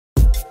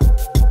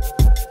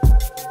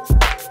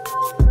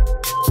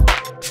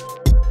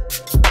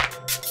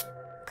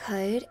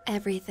code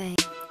everything.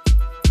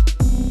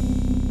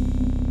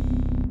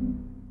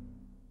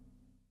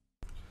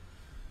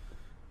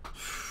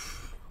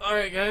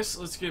 Alright guys,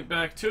 let's get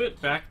back to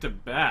it. Back to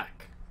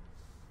back.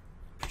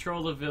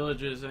 Patrol the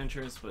village's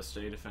entrance but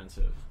stay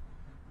defensive.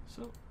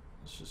 So,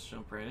 let's just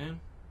jump right in.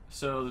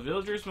 So, the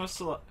villagers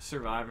must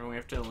survive and we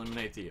have to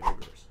eliminate the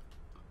ogres.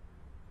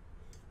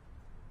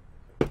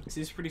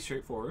 Seems pretty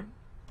straightforward.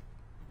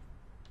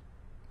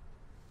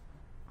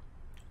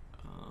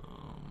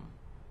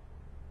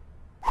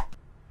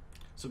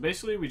 So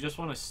basically we just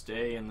want to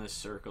stay in this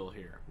circle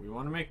here. We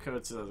want to make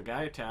code so that the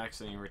guy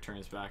attacks and he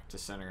returns back to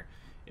center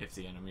if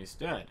the enemy's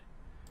dead.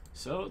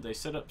 So they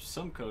set up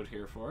some code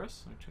here for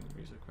us. Let me turn the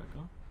music back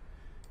on.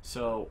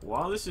 So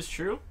while this is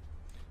true,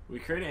 we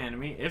create an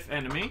enemy. If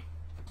enemy,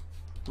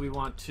 we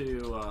want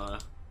to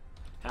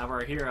have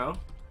our hero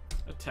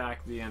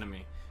attack the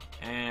enemy.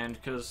 And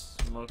because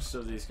most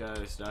of these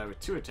guys die with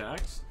 2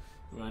 attacks,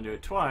 we want to do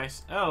it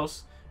twice.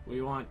 Else,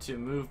 we want to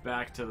move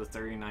back to the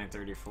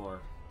 39-34.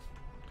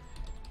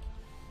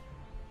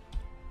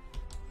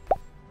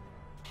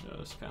 Oh,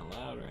 it's kind of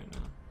loud right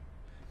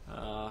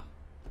now.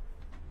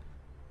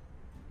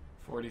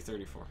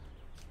 40-34.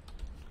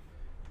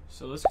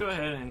 So let's go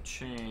ahead and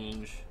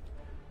change.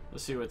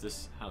 Let's see what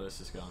how this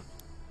is going.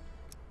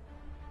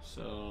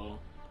 So,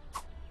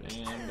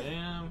 bam,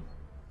 bam,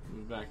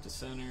 move back to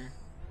center.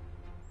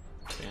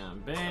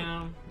 Bam,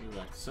 bam, move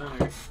back to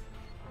center.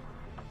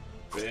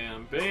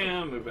 Bam,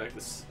 bam, move back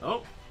to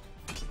oh.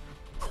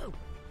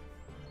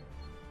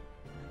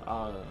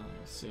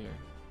 Let's see here.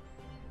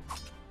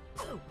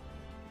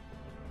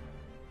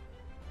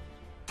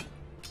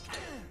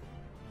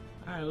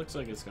 Alright, looks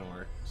like it's gonna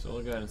work. So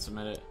we'll go ahead and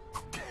submit it.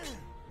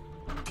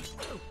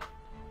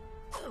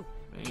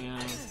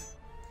 Bam.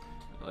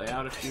 Lay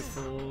out a few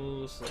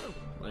fools.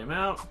 Lay them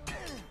out.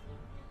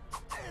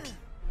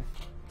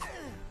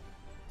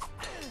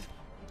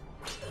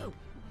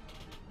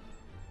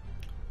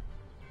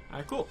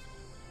 Alright, cool.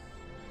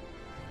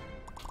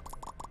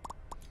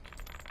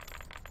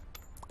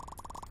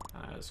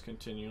 Alright, let's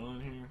continue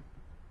on here.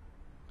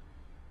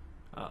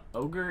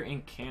 Ogre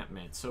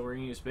Encampment. So we're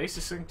going to use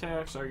basic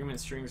syntax, argument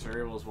strings,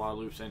 variables, while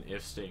loops, and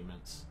if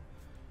statements.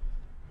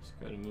 Just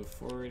go ahead and move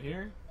forward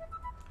here.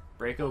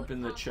 Break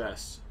open the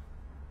chest.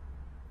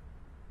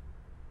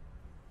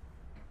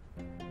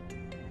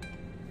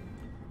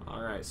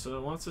 Alright, so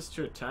it wants us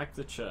to attack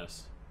the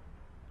chest.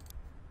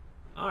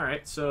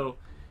 Alright, so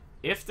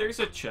if there's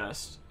a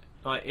chest,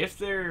 if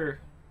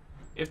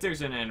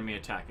there's an enemy,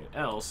 attack it.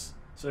 Else,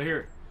 so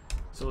here,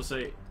 so we'll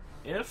say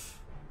if.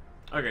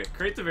 Okay,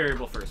 create the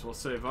variable first. We'll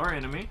say var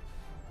enemy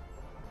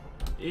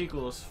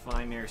equals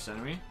find nearest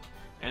enemy,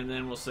 and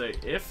then we'll say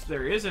if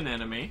there is an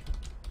enemy.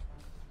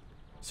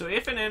 So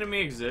if an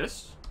enemy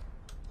exists,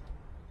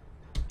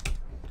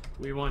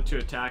 we want to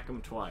attack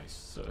them twice.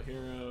 So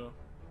hero.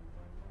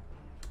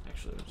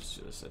 Actually, we'll just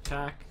do this: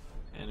 attack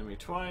enemy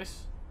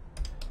twice,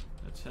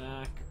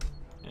 attack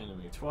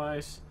enemy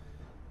twice.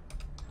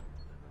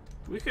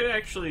 We could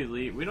actually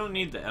leave. We don't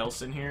need the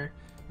else in here.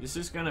 This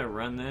is gonna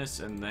run this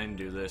and then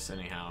do this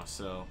anyhow,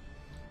 so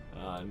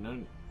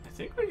no, I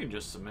think we can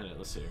just submit it.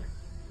 Let's see here.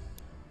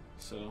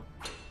 So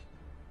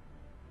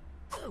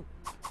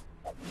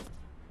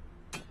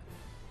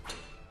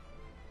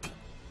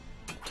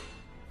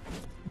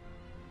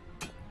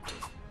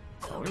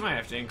we might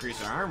have to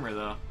increase our armor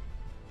though.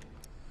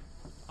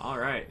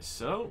 Alright,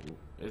 so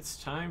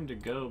it's time to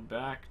go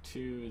back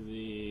to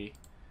the,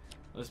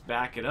 let's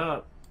back it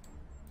up.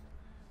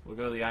 We'll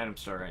go to the item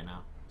store right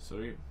now. So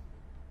let's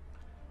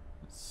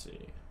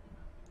see.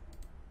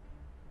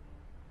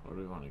 What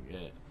do we want to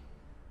get?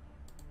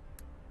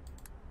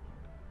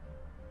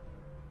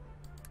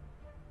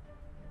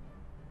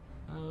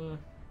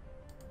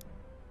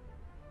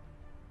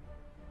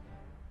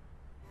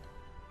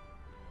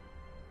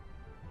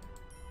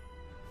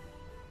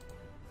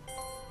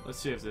 Let's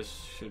see if this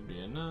should be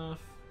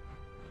enough.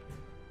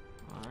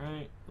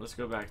 Alright, let's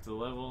go back to the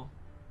level.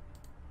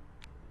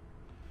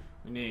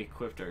 We need to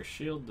equip our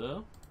shield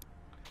though.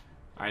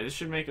 Alright, this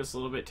should make us a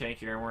little bit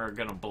tankier, and we're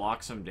gonna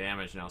block some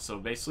damage now. So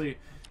basically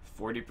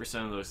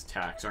 40% of those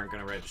attacks aren't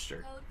gonna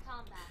register,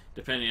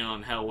 depending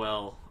on how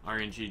well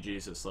RNG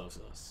Jesus loves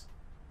us.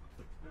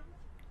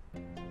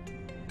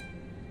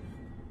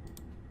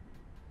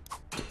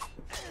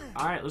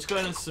 Alright, let's go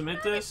ahead and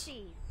submit this.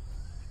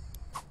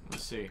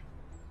 Let's see.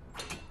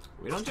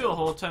 We don't do a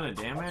whole ton of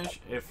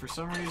damage. If for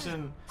some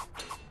reason,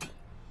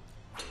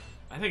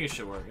 I think it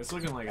should work. It's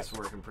looking like it's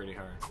working pretty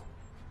hard.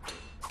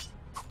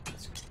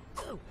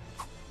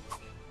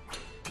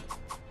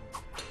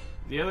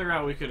 The other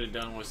route we could have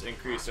done was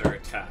increase our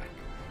attack.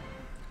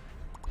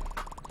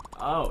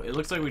 Oh, it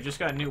looks like we just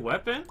got a new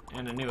weapon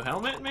and a new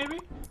helmet, maybe?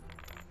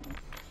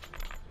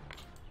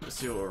 Let's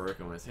see what we're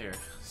working with here.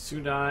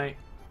 Sudai,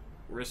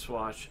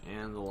 wristwatch,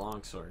 and the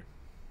longsword.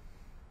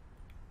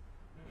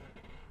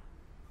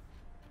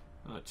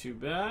 Not too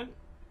bad.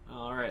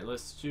 Alright,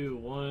 let's do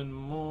one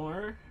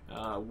more.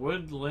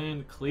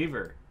 Woodland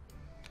Cleaver.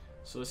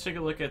 So let's take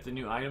a look at the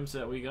new items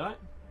that we got.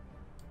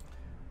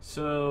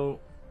 So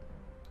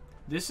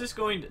this is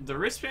going to, the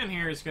wristband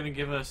here is going to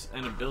give us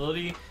an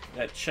ability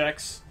that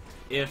checks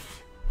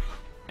if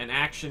an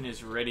action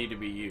is ready to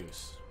be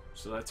used.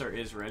 So that's our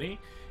is ready.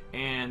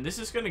 And this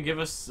is going to give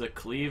us the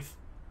cleave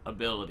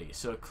ability.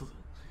 So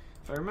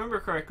if I remember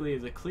correctly,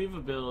 the cleave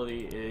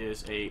ability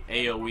is a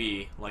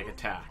AoE like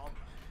attack.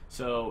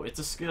 So it's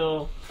a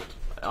skill.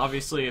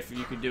 Obviously, if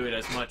you could do it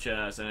as much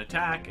as an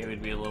attack, it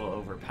would be a little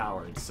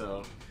overpowered.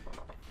 So,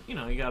 you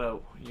know, you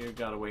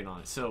gotta wait on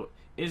it. So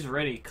is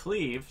ready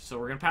cleave. So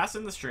we're gonna pass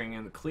in the string,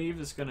 and the cleave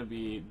is gonna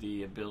be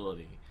the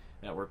ability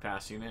that we're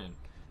passing in.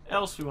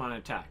 Else we want to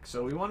attack.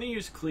 So we want to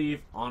use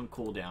cleave on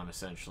cooldown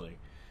essentially.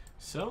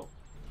 So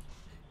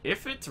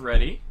if it's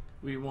ready,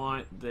 we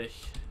want the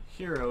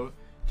hero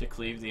to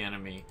cleave the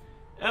enemy.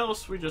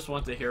 Else we just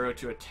want the hero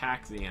to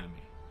attack the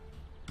enemy.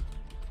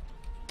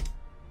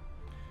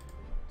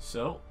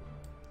 So,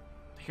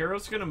 the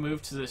hero's going to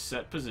move to this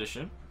set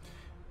position.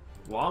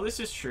 While this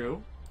is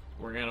true,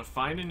 we're going to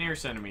find a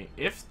nearest enemy.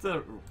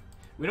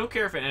 We don't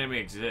care if an enemy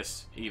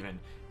exists, even.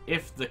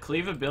 If the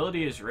cleave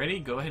ability is ready,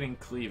 go ahead and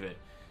cleave it.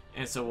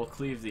 And so we'll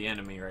cleave the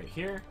enemy right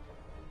here.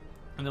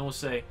 And then we'll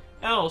say,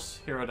 else,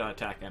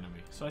 hero.attack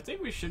enemy. So I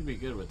think we should be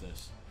good with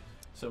this.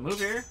 So move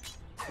here,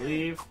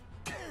 cleave,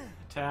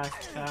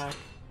 attack, attack.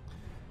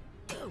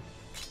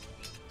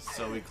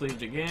 So we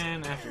cleaved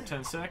again after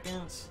 10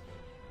 seconds.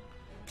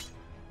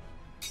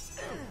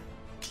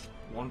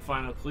 One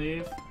final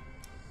cleave.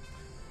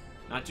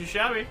 Not too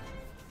shabby.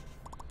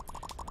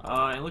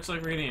 It looks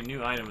like we're getting a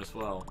new item as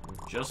well.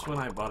 Just when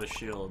I bought a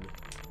shield.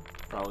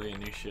 Probably a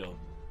new shield.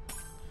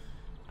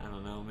 I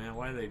don't know, man.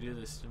 Why do they do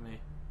this to me?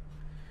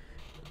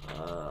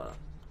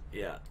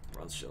 Yeah,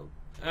 bronze shield.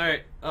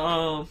 Alright,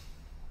 all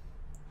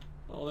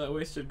that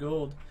wasted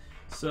gold.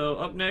 So,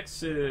 up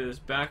next is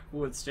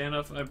Backwoods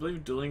Standoff. I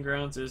believe Dueling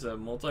Grounds is a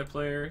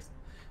multiplayer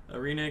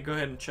arena. Go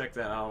ahead and check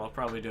that out. I'll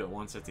probably do it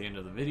once at the end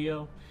of the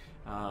video.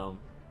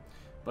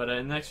 But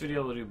in the next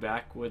video, we'll do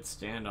Backwoods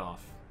Standoff.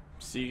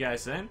 See you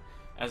guys then.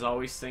 As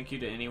always, thank you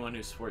to anyone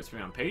who supports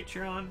me on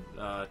Patreon.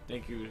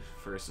 Thank you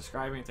for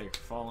subscribing. Thank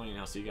you for following. And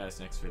I'll see you guys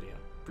next video.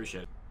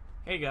 Appreciate it.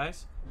 Hey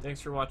guys, thanks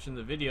for watching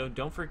the video.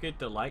 Don't forget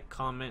to like,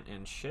 comment,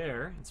 and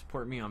share, and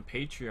support me on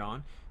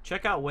Patreon.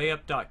 Check out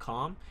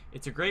wayup.com.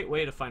 It's a great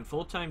way to find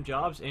full-time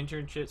jobs,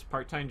 internships,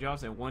 part-time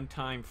jobs, and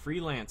one-time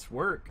freelance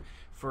work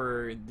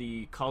for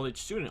the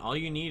college student. All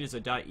you need is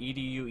a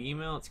 .edu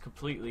email. It's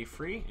completely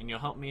free, and you'll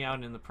help me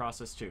out in the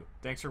process too.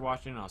 Thanks for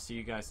watching, and I'll see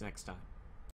you guys next time.